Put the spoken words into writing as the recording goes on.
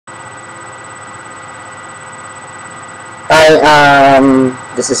Hi,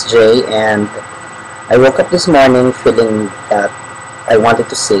 this is Jay, and I woke up this morning feeling that I wanted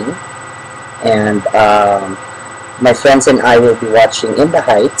to sing, and my friends and I will be watching In the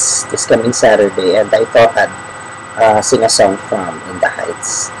Heights this coming Saturday, and I thought I'd sing a song from In the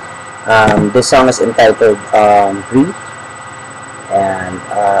Heights. This song is entitled Breathe, and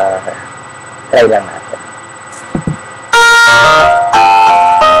try lang natin.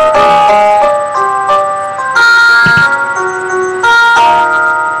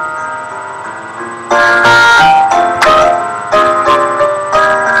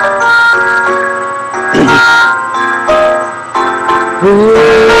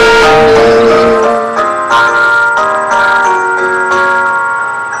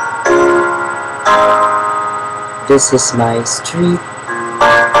 This is my street.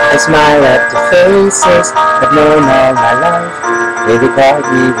 I smile at the faces I've known all my life. They regard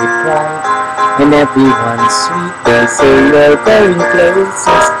me with pride, and everyone's sweet. They say you're going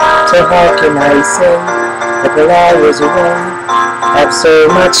places, so how can I say that while I was away, I've so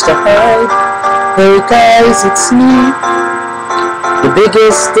much to hide? Hey guys, it's me, the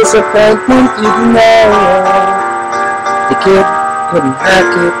biggest disappointment you'd know. The kid couldn't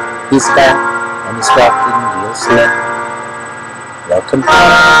hack it, he's back, and he's walking real slow. Welcome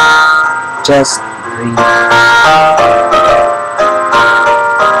home, just breathe.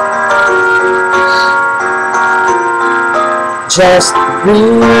 Just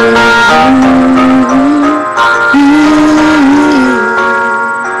breathe.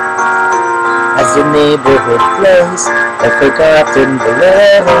 As the neighborhood plays the forgotten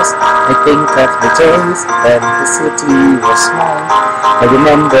boleros, I think of the days when the city was small. I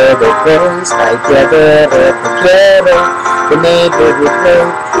remember the days I gathered at the ghetto, the neighborhood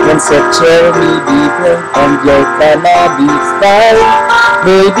road, when said Jeremy be brave and you're gonna be fine.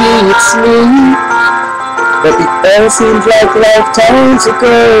 Maybe it's me, but it all seems like lifetimes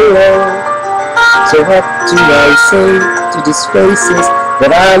ago. So what do I say to these faces that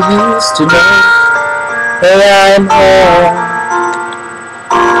I used to know? Hey, I'm home.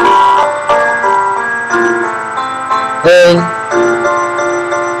 Hey,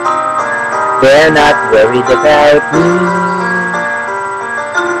 they're not worried about me.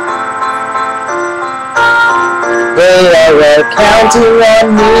 They are all counting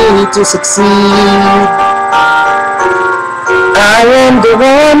on me to succeed. I am the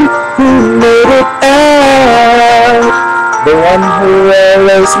one who made it out, the one who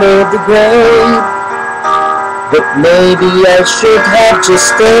always made the grade. But maybe I should have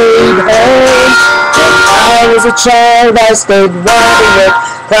just stayed home. When I was a child, I stayed wide awake,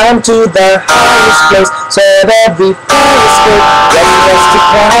 climbed to the highest place, saw every fire escape, ready was to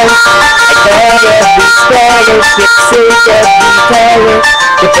climb. I got every scholarship, saved every dollar,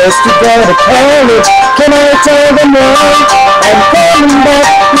 the first to go to college. Can I tell them all I'm coming back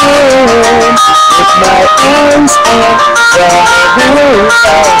home with my arms out wide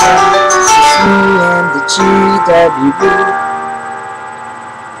open? It's me and the GWB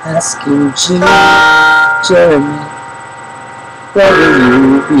asking Jeremy, where will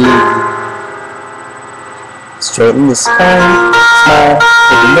you be? Straighten the spine, smile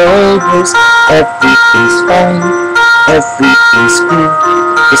for the neighbors, everything's fine, everything's cool.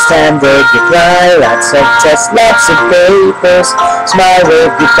 The standard reply, lots of tests, lots of papers, smile,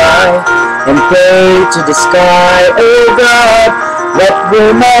 wave goodbye, and pray to the sky. Oh God, what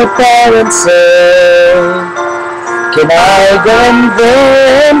will my parents say? Can I go in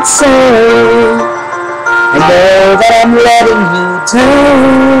there and say, I know that I'm letting you down,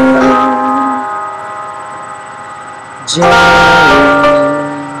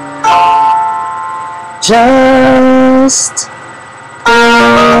 just I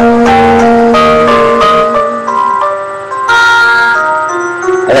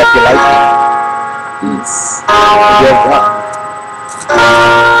hope you like it. Peace. You're one.